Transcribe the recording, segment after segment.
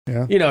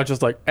Yeah. You know,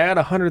 just like add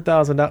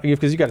 $100,000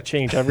 because you got to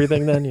change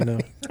everything then, you know.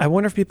 I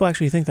wonder if people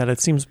actually think that. It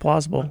seems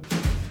plausible.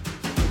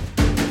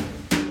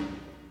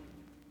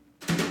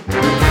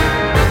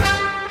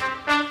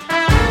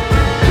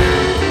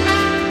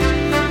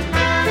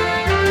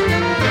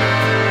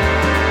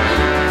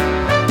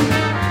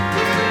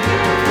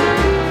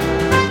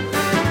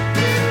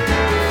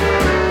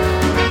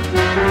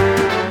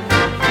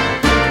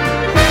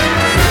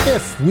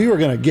 If we were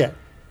going to get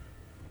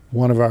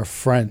one of our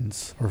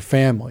friends or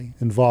family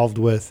involved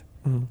with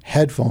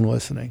headphone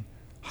listening,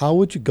 how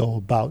would you go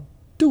about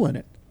doing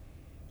it?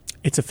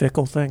 It's a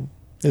fickle thing.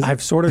 Is it?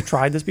 I've sort of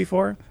tried this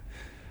before.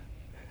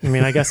 I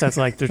mean, I guess that's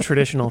like the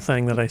traditional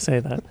thing that I say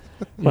that,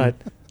 but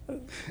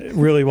it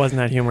really wasn't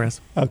that humorous.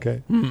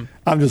 Okay.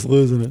 I'm just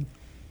losing it.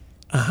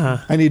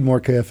 I need more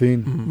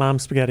caffeine Mom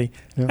spaghetti.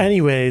 Yeah.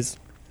 Anyways,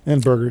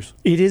 and burgers.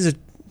 it is a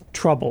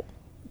trouble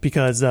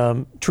because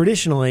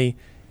traditionally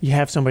you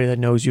have somebody that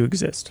knows you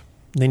exist.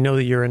 They know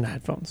that you're in the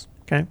headphones,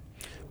 okay?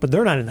 But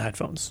they're not in the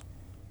headphones.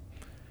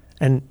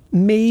 And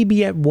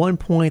maybe at one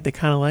point they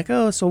kind of like,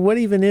 oh, so what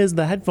even is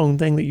the headphone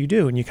thing that you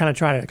do? And you kind of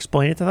try to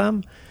explain it to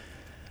them.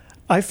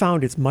 I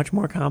found it's much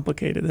more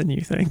complicated than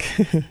you think.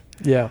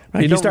 Yeah.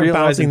 Right? You don't start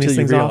realize bouncing these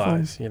until you things off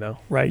realize, them. you know.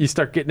 Right. You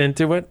start getting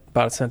into it,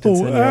 about a sentence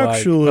in, Oh, you're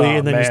actually, like, oh,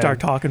 and then man, you start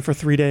talking for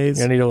 3 days.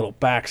 I need a little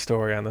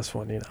backstory on this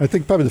one, you know. I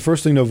think probably the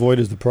first thing to avoid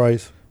is the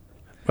price.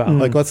 Well,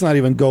 Like, let's not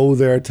even go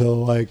there till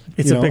like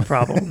It's you a know, big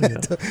problem. Yeah.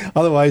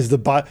 Otherwise,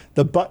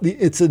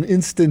 it's an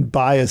instant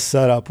bias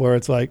setup where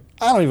it's like,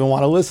 I don't even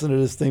want to listen to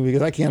this thing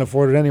because I can't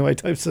afford it anyway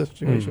type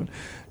situation.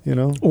 You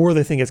know, Or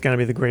they think it's going to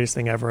be the greatest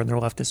thing ever and they're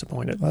left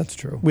disappointed. that's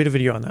true. We had a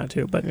video on that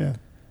too, but Yeah.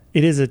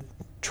 it is a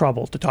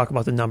trouble to talk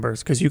about the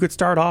numbers because you could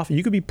start off,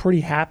 you could be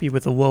pretty happy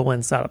with a low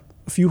end setup.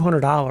 A few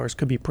 $100s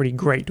could be pretty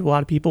great to a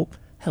lot of people.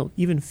 Hell,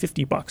 even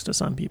 $50 to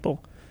some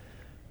people.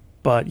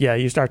 But yeah,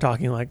 you start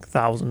talking like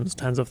thousands,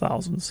 tens of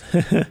thousands.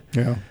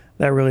 Yeah.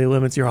 That really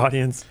limits your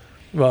audience.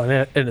 well,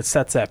 and it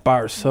sets that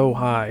bar so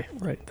high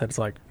Right. that it's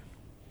like,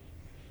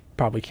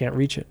 probably can't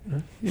reach it.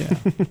 Yeah.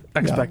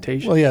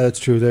 Expectation. Well, yeah, that's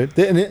true.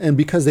 And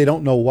because they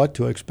don't know what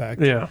to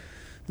expect. Yeah.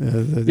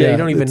 You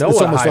don't even know it's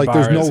what a almost high like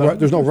there's bar is.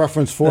 there's no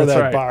reference for That's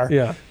that right. bar.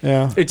 Yeah.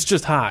 Yeah. It's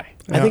just high.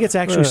 I think it's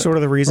actually sort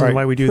of the reason Right.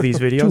 why we do these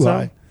videos. Too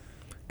high.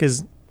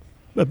 Because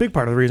a big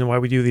part of the reason why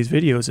we do these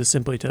videos is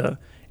simply to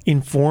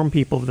inform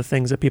people of the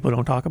things that people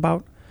don't talk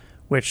about,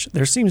 which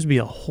there seems to be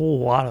a whole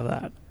lot of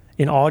that.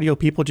 In audio,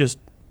 people just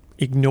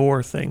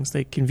ignore things.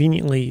 They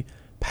conveniently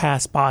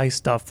pass by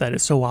stuff that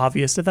is so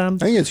obvious to them,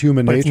 I think it's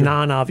human but it's nature.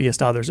 non-obvious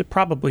to others. It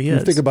probably You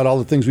is. think about all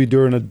the things we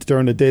do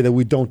during the day that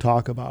we don't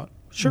talk about.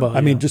 Sure. Well,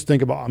 I mean, yeah. just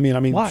think about. I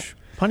mean, What?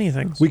 Plenty of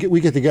things. we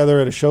get together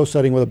at a show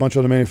setting with a bunch of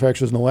other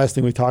manufacturers, and the last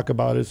thing we talk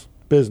about is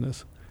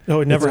business. No,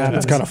 it never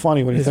happens. It's kind of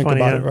funny when you It's think funny,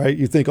 about yeah. it, right?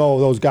 You think, oh,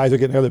 those guys are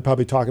getting together,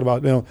 probably talking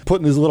about,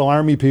 putting these little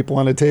army people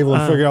on the table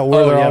and figuring out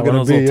where they're all one going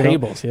of to those be. little you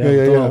know? tables. Yeah. Yeah.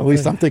 Little At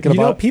least I'm thinking You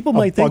know, about people a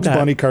might think Bugs that.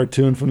 Bunny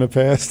cartoon from the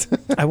past.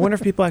 I wonder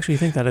if people actually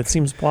think that. It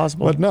seems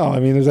plausible. But no, I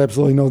mean, there's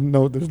absolutely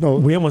there's no.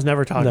 We almost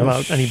never talk No.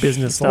 about any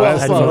business stuff. Well,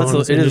 headphones,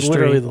 it is industry.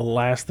 literally the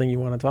last thing you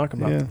want to talk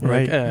about. Yeah.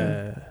 Right.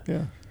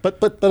 Yeah. But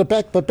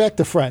back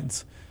to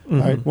friends. Mm-hmm.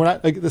 Right? We're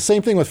not like the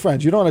same thing with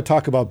friends. You don't want to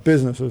talk about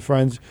business with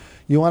friends.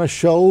 You want to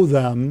show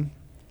them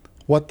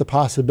what the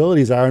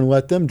possibilities are and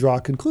let them draw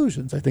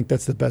conclusions. I think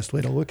that's the best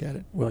way to look at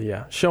it. Well,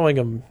 yeah. Showing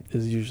them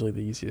is usually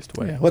the easiest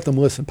way. Yeah, let them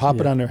listen, pop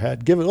it Yeah. on their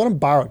head, let them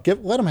borrow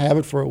it, let them have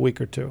it for a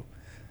week or two.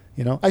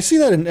 I see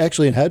that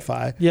actually in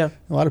HeadFi. Yeah.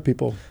 A lot of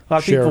people A lot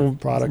of share people,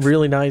 products.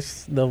 really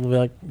nice. They'll be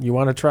like, you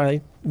want to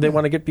try? They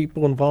want to get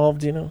people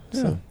involved, Yeah.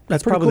 So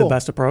That's Pretty probably cool. the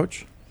best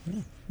approach.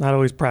 Not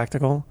always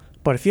practical,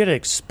 but if you had to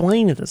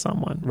explain it to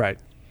someone, right.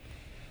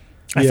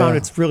 I Yeah. found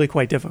it's really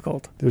quite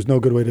difficult. There's no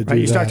good way to do Right?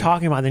 You that. start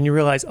talking about it, then you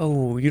realize,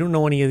 oh, you don't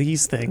know any of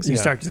these things. You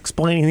Yeah. start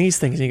explaining these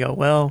things, and you go,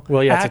 well,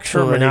 Well, yeah, it's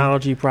actually, a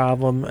terminology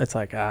problem. It's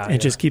like it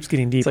just keeps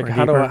getting It's deeper like and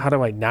how deeper.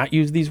 do I not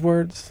use these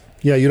words?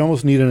 Yeah, you'd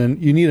almost need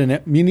you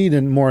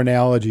need more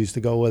analogies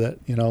to go with it.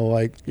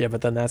 Like Yeah,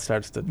 but then that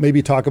starts to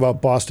maybe talk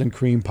about Boston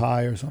cream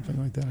pie or something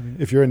like that. I mean,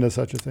 if you're into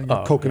such a thing,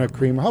 or Oh, coconut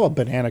cream, or how about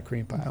banana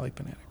cream pie? I like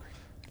banana cream.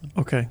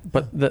 Okay.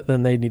 But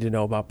then they need to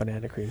know about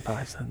banana cream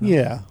pies. Then, though.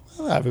 Yeah,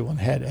 well, everyone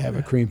had to have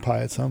a cream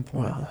pie at some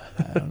point. Well.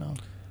 I don't know,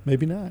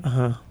 maybe not.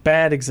 Uh-huh.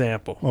 Bad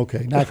example.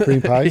 Okay, not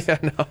cream pies.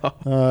 Yeah,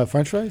 no.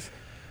 French fries.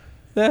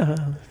 Yeah.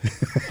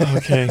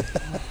 Okay.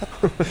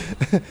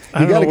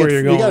 I You don't know where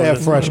you're going. You gotta with have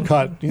this. fresh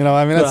cut. I mean,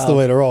 that's the Well.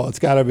 way to roll. It's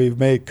got to be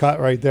made cut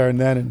right there and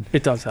then, and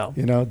It does help.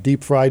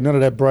 deep fried. None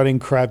of that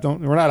breading crap.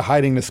 We're not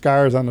hiding the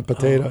scars on the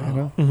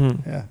potato.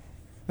 Mhm. Yeah,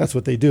 that's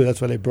what they do. That's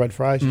why they bread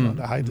fries. To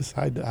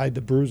hide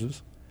the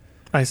bruises.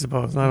 I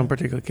suppose. I don't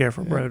particularly care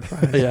for bread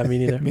fries. Yeah, me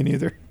neither. Me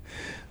neither.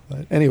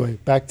 But anyway,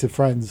 back to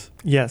friends.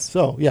 Yes.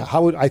 So yeah,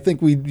 I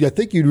think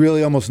you'd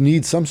really almost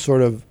need some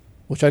sort of,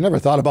 which I never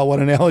thought about what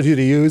analogy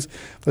to use,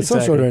 but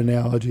some sort of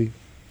analogy.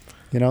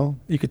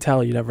 You could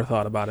tell you never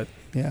thought about it.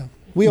 Yeah.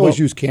 We always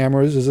Well- use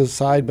cameras as a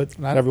side, but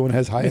not everyone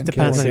has high-end It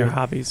depends cameras. on your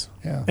hobbies.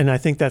 Yeah. And I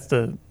think that's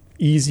the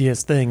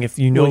easiest thing if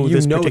you know Well, you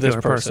this know particular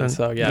this person, person.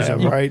 so yeah,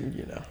 Yeah, right.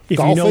 You know, If you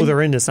know Golfing?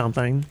 they're into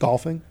something,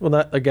 Golfing. well,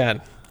 that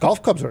again,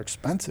 Golf clubs are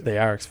expensive. they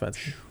are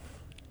expensive.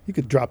 You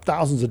could drop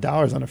thousands of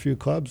dollars on a few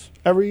clubs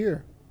every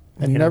year,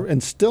 and Yeah. never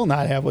and still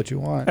not have what you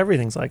want.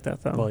 everything's like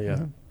that though. Well, yeah.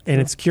 And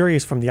it's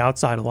curious from the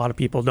outside. A lot of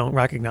people don't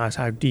recognize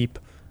how deep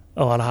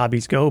a lot of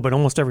hobbies go, but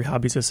almost every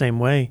hobby's the same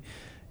way.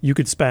 You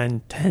could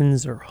spend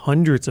tens or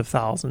hundreds of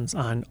thousands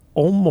on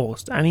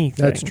almost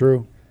anything. That's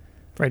true.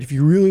 Right? If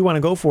you really want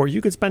to go for it,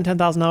 you could spend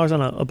 $10,000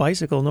 on a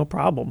bicycle, no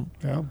problem.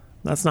 Yeah.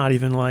 That's not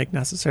even like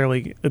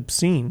necessarily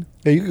obscene.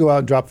 Yeah, you could go out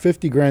and drop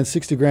 50 grand,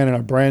 60 grand in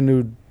a brand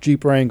new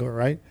Jeep Wrangler,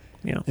 right?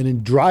 You know, And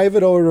then drive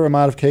it over to a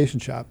modification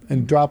shop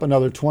and drop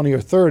another 20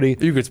 or 30.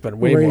 You could spend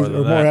way more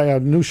than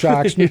that. New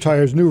shocks, new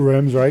tires, new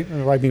rims, right?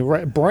 I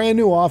mean, brand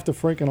new off the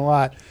freaking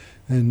lot.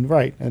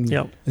 And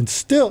Yep. and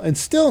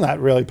still not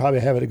really probably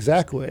have it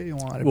exactly the way you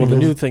want it. Well, the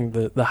because- new thing,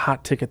 the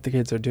hot ticket the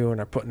kids are doing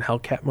are putting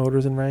Hellcat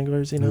motors in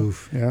Wranglers. You know,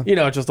 Oof, yeah. you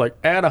know, just like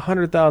add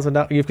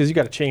 $100,000 because you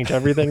got to change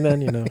everything.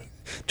 Then you know,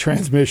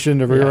 Transmission,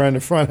 the rear Yeah. end, the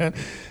front end.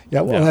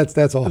 Yeah, well, Yeah.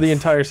 that's all. the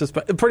entire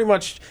suspension. Pretty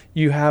much,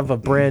 you have a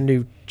brand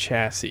new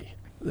chassis,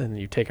 and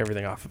you take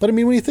everything off. But I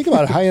mean, when you think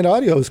about it, high-end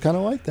audio is kind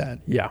of like that.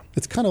 Yeah,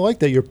 It's kind of like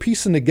that. You're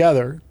piecing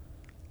together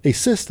a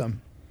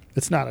system.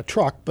 It's not a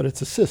truck, but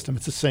it's a system.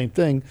 It's the same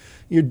thing.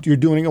 You're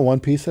doing it one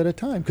piece at a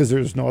time because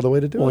there's no other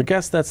way to do well, I it.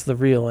 guess that's the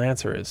real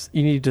answer. Is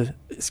you need to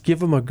give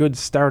them a good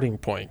starting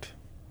point.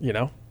 You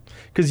know,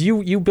 because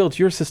you built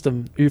your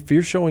system. If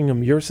you're showing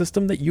them your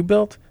system that you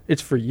built,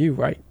 it's for you,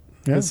 right?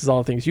 Yeah. This is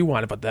all the things you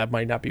wanted, but that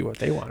might not be what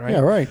they want, right? Yeah,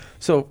 right.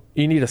 So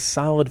you need a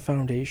solid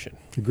foundation.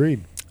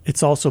 Agreed.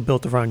 it's also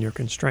built around your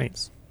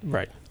constraints,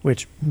 Right.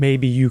 which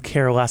maybe you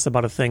care less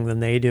about a thing than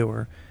they do,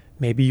 or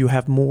maybe you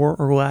have more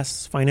or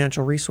less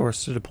financial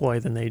resource to deploy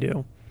than they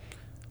do.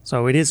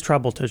 So it is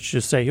trouble to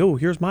just say, oh,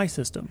 here's my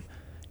system.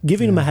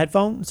 Giving them a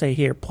headphone, say,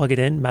 here, plug it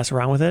in, mess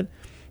around with it.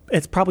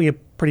 It's probably a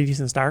pretty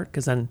decent start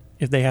because then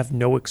if they have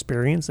no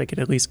experience, they could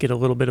at least get a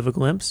little bit of a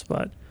glimpse.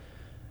 But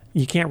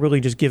you can't really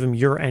just give them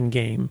your end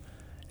game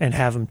and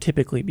have them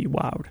typically be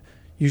wowed.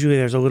 Usually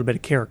there's a little bit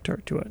of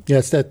character to it. Yeah,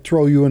 it's that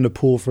throw you in the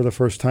pool for the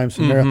first time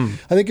scenario.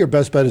 I think your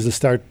best bet is to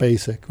start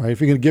basic, right? If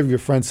you're going to give your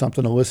friend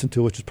something to listen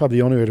to, which is probably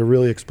the only way to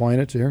really explain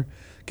it to her,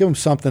 give them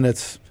something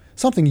that's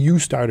something you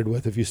started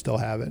with if you still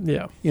have it.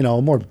 Yeah. You know,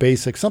 more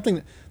basic,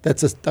 something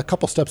that's a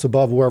couple steps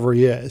above wherever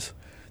he is,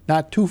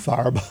 not too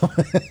far above.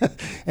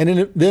 And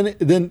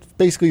then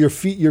basically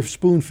you're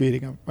spoon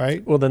feeding him,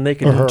 right? Well, then they Or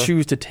can her.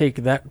 choose to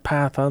take that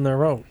path on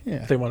their own Yeah.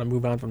 if they want to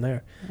move on from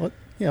there. What?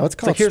 Yeah, let's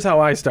It's call like, it. here's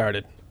how I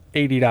started.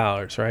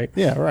 $80, right?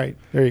 Yeah, right.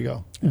 There you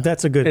go.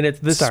 That's a good And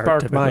this start,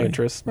 sparked my typically.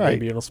 interest. Right.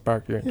 Maybe it'll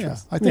spark your Yeah,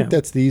 interest. I think Yeah.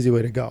 that's the easy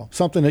way to go.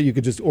 Something that you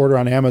could just order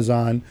on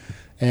Amazon,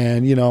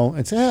 and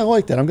and say, I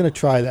like that. I'm going to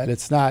try that.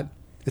 It's not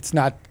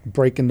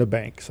breaking the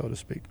bank, so to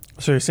speak.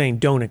 So you're saying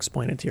don't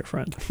explain it to your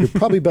friend. You're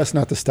probably best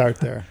not to start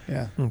there.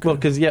 Yeah, Well,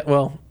 because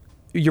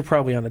you're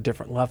probably on a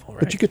different level,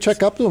 right? but you could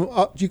check up to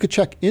them. You could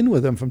check in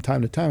with them from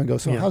time to time and go,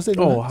 so Yeah. how's they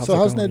Oh, doing? how's So it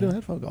how's going? that doing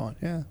headphone going?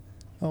 Yeah.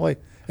 Oh wait,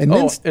 and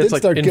then, it's then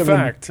like, start in giving.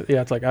 fact,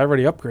 it's like I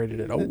already upgraded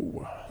it.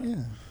 Oh, Yeah.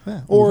 Moving on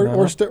up.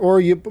 Or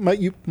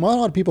a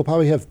lot of people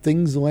probably have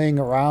things laying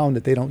around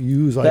that they don't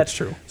use, like that's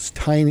true.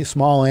 tiny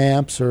small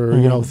amps or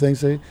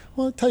things. Well,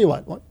 I'll tell you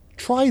what.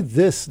 Try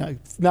this now.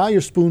 Now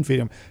you're spoon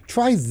feeding them.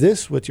 Try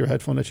this with your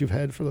headphone that you've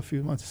had for a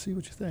few months. See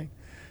what you think.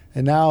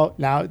 And now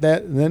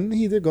that then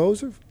he either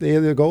goes or they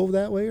either go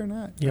that way or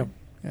not. Yep.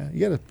 Yeah. You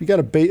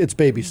gotta it's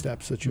baby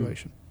step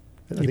situation.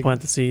 I You think-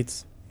 plant the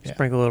seeds, Yeah.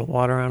 sprinkle a little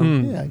water on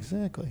them. Mm. Yeah,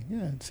 exactly. Yeah,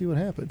 and see what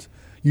happens.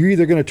 You're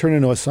either going to turn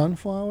into a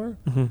sunflower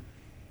Mm-hmm.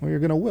 or you're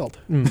going to wilt.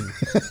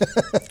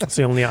 That's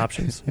the only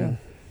options. Yeah.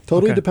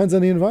 Totally Okay. depends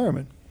on the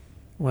environment.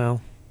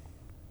 Well,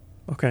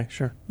 okay,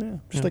 sure. Yeah,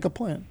 just Yeah. like a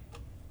plant.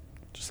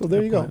 So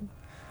there you go.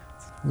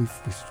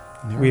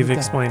 narrowed We've it down.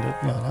 explained it.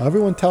 Yeah, now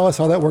everyone tell us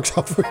how that works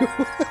out for you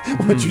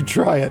once you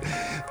try it.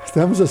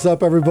 Thumbs us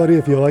up, everybody,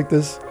 if you like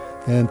this,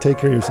 and take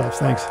care of yourselves.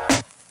 Thanks.